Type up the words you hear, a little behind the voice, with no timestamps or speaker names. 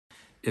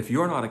If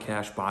you're not a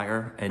cash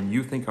buyer and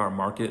you think our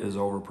market is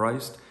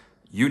overpriced,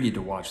 you need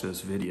to watch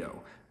this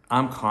video.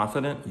 I'm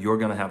confident you're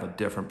going to have a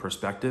different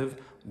perspective.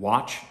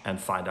 Watch and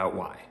find out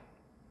why.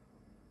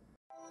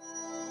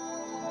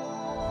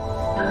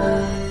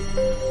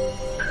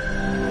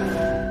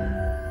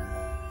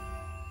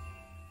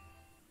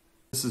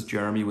 This is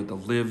Jeremy with the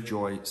Live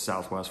Joy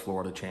Southwest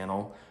Florida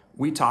channel.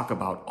 We talk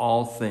about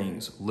all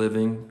things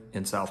living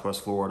in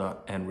Southwest Florida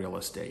and real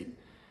estate.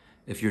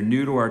 If you're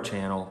new to our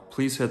channel,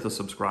 please hit the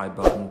subscribe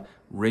button,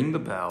 ring the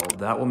bell.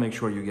 That will make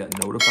sure you get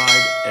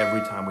notified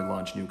every time we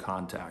launch new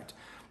content.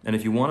 And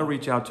if you want to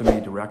reach out to me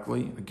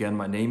directly, again,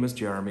 my name is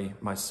Jeremy.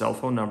 My cell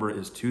phone number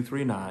is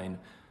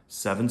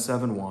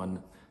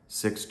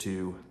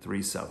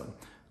 239-771-6237.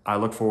 I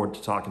look forward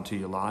to talking to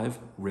you live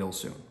real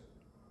soon.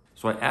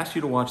 So I asked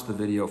you to watch the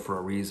video for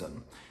a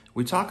reason.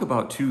 We talk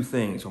about two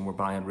things when we're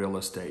buying real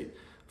estate.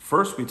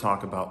 First, we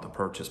talk about the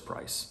purchase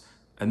price.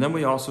 And then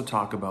we also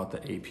talk about the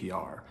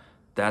APR.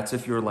 That's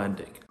if you're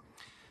lending.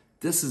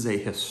 This is a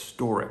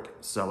historic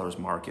seller's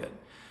market.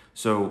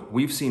 So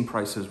we've seen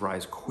prices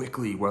rise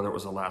quickly, whether it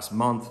was the last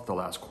month, the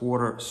last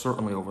quarter,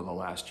 certainly over the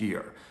last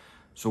year.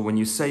 So when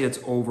you say it's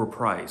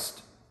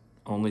overpriced,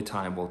 only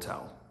time will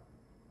tell.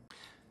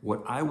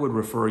 What I would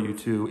refer you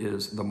to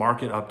is the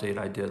market update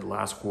I did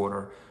last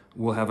quarter.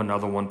 We'll have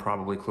another one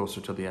probably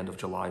closer to the end of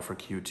July for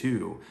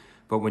Q2.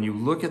 But when you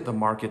look at the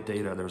market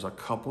data, there's a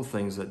couple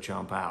things that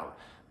jump out.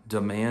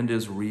 Demand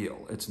is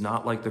real. It's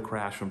not like the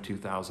crash from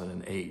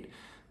 2008.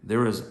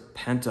 There is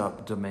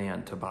pent-up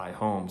demand to buy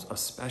homes,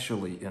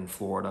 especially in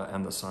Florida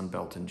and the Sun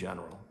Belt in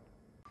general.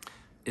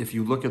 If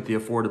you look at the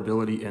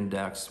affordability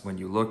index, when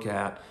you look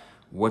at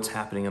what's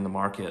happening in the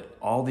market,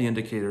 all the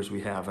indicators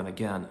we have, and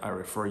again, I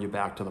refer you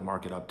back to the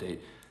market update,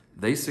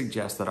 they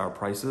suggest that our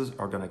prices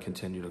are going to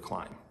continue to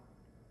climb.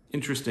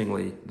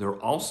 Interestingly, they're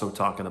also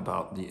talking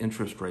about the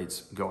interest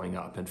rates going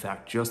up. In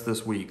fact, just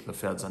this week, the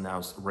Fed's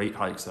announced rate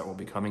hikes that will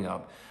be coming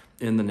up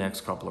in the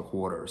next couple of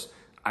quarters.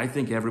 I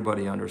think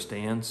everybody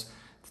understands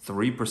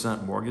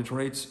 3% mortgage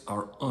rates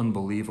are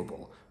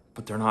unbelievable,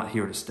 but they're not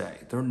here to stay.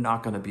 They're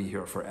not going to be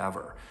here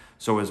forever.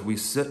 So as we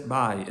sit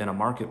by in a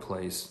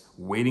marketplace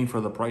waiting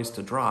for the price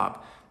to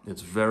drop,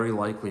 it's very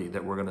likely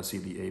that we're going to see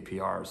the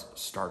APRs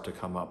start to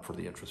come up for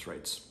the interest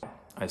rates.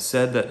 I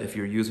said that if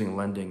you're using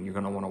lending, you're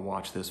going to want to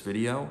watch this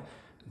video.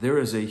 There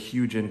is a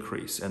huge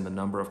increase in the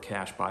number of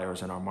cash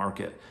buyers in our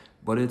market,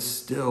 but it's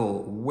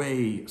still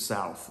way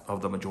south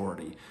of the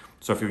majority.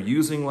 So if you're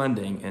using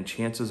lending, and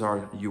chances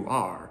are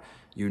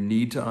you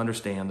need to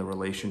understand the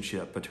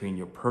relationship between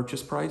your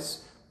purchase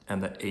price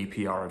and the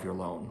APR of your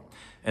loan.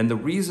 And the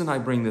reason I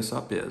bring this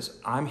up is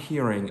I'm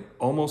hearing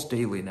almost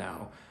daily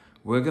now,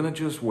 we're going to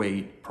just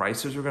wait,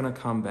 prices are going to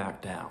come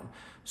back down.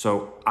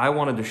 So I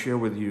wanted to share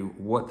with you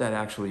what that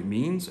actually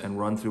means and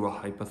run through a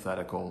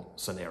hypothetical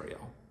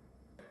scenario.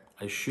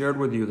 I shared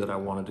with you that I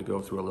wanted to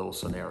go through a little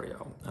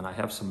scenario, and I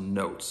have some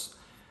notes.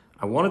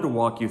 I wanted to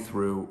walk you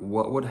through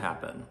what would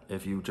happen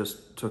if you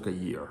just took a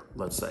year,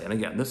 let's say. And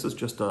again, this is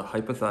just a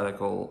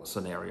hypothetical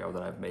scenario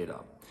that I've made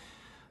up.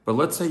 But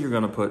let's say you're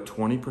going to put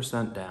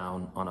 20%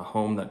 down on a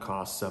home that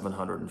costs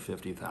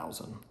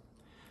 $750,000.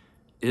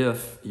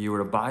 If you were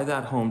to buy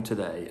that home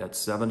today at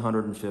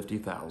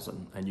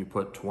 $750,000 and you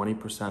put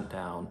 20%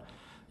 down,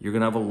 you're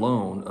going to have a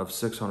loan of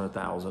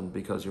 $600,000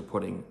 because you're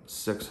putting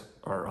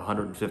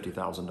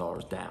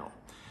 $150,000 down.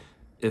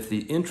 If the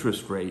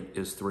interest rate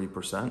is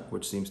 3%,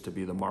 which seems to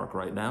be the mark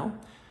right now,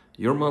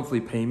 your monthly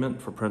payment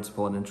for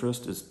principal and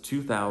interest is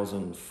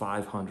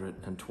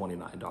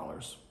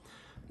 $2,529.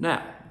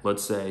 Now,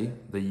 let's say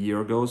the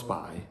year goes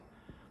by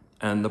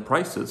and the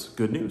prices,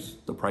 good news,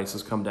 the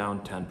prices come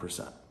down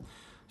 10%.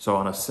 So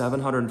on a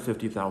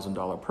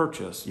 $750,000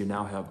 purchase, you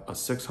now have a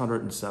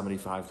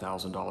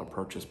 $675,000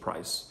 purchase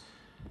price.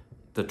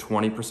 The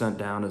 20%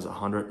 down is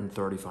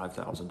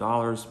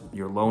 $135,000.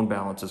 Your loan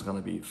balance is going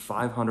to be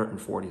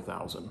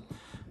 $540,000.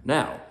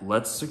 Now,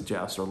 let's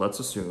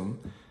assume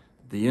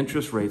the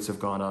interest rates have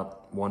gone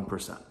up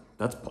 1%.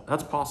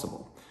 That's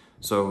possible.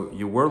 So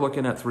you were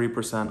looking at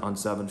 3% on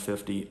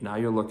 $750. Now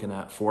you're looking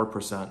at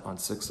 4% on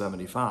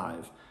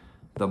 $675.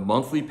 The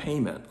monthly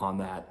payment on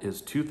that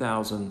is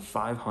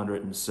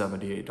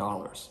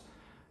 $2,578.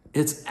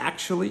 It's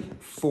actually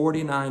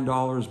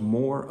 $49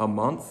 more a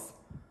month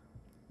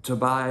to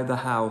buy the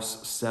house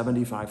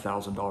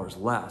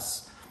 $75,000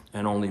 less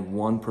and only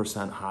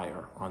 1%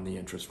 higher on the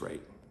interest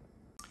rate.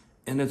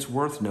 And it's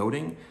worth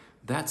noting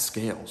that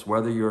scales.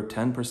 Whether you're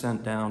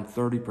 10% down,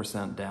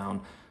 30%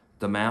 down,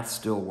 the math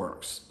still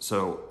works.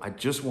 So I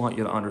just want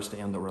you to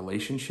understand the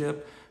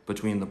relationship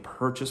between the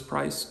purchase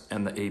price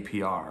and the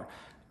APR.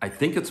 I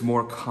think it's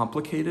more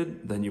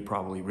complicated than you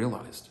probably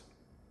realized.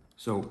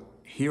 So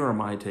here are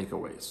my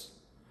takeaways.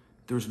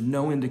 There's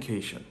no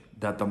indication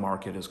that the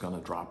market is going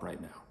to drop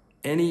right now.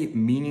 Any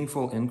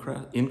meaningful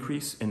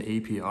increase in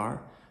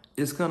APR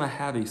is going to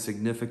have a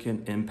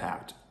significant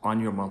impact on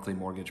your monthly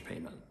mortgage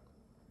payment.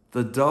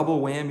 The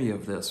double whammy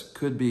of this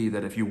could be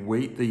that if you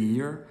wait the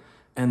year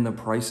and the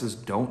prices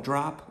don't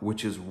drop,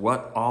 which is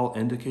what all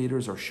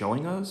indicators are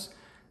showing us,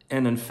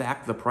 and in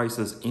fact the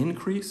prices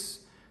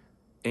increase,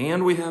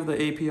 and we have the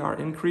APR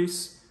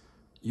increase,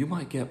 you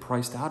might get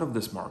priced out of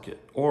this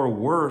market. Or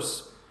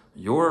worse,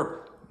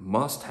 your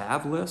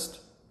must-have list,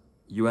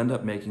 you end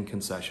up making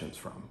concessions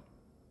from.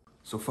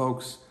 So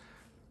folks,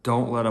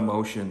 don't let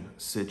emotion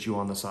sit you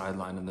on the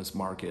sideline in this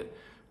market.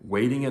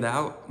 Waiting it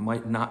out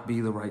might not be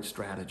the right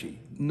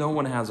strategy. No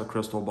one has a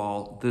crystal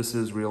ball. This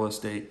is real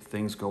estate.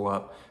 Things go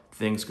up,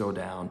 things go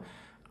down.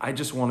 I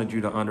just wanted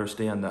you to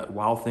understand that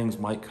while things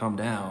might come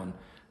down,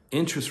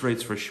 interest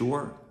rates for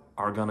sure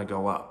are gonna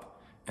go up,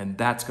 and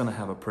that's gonna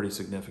have a pretty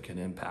significant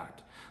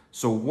impact.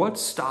 So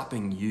what's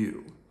stopping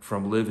you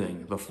from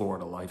living the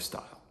Florida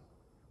lifestyle?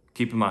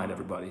 Keep in mind,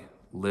 everybody,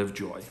 live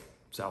joy,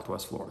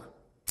 Southwest Florida.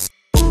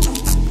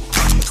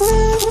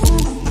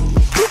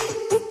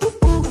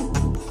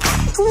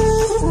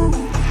 Ooh.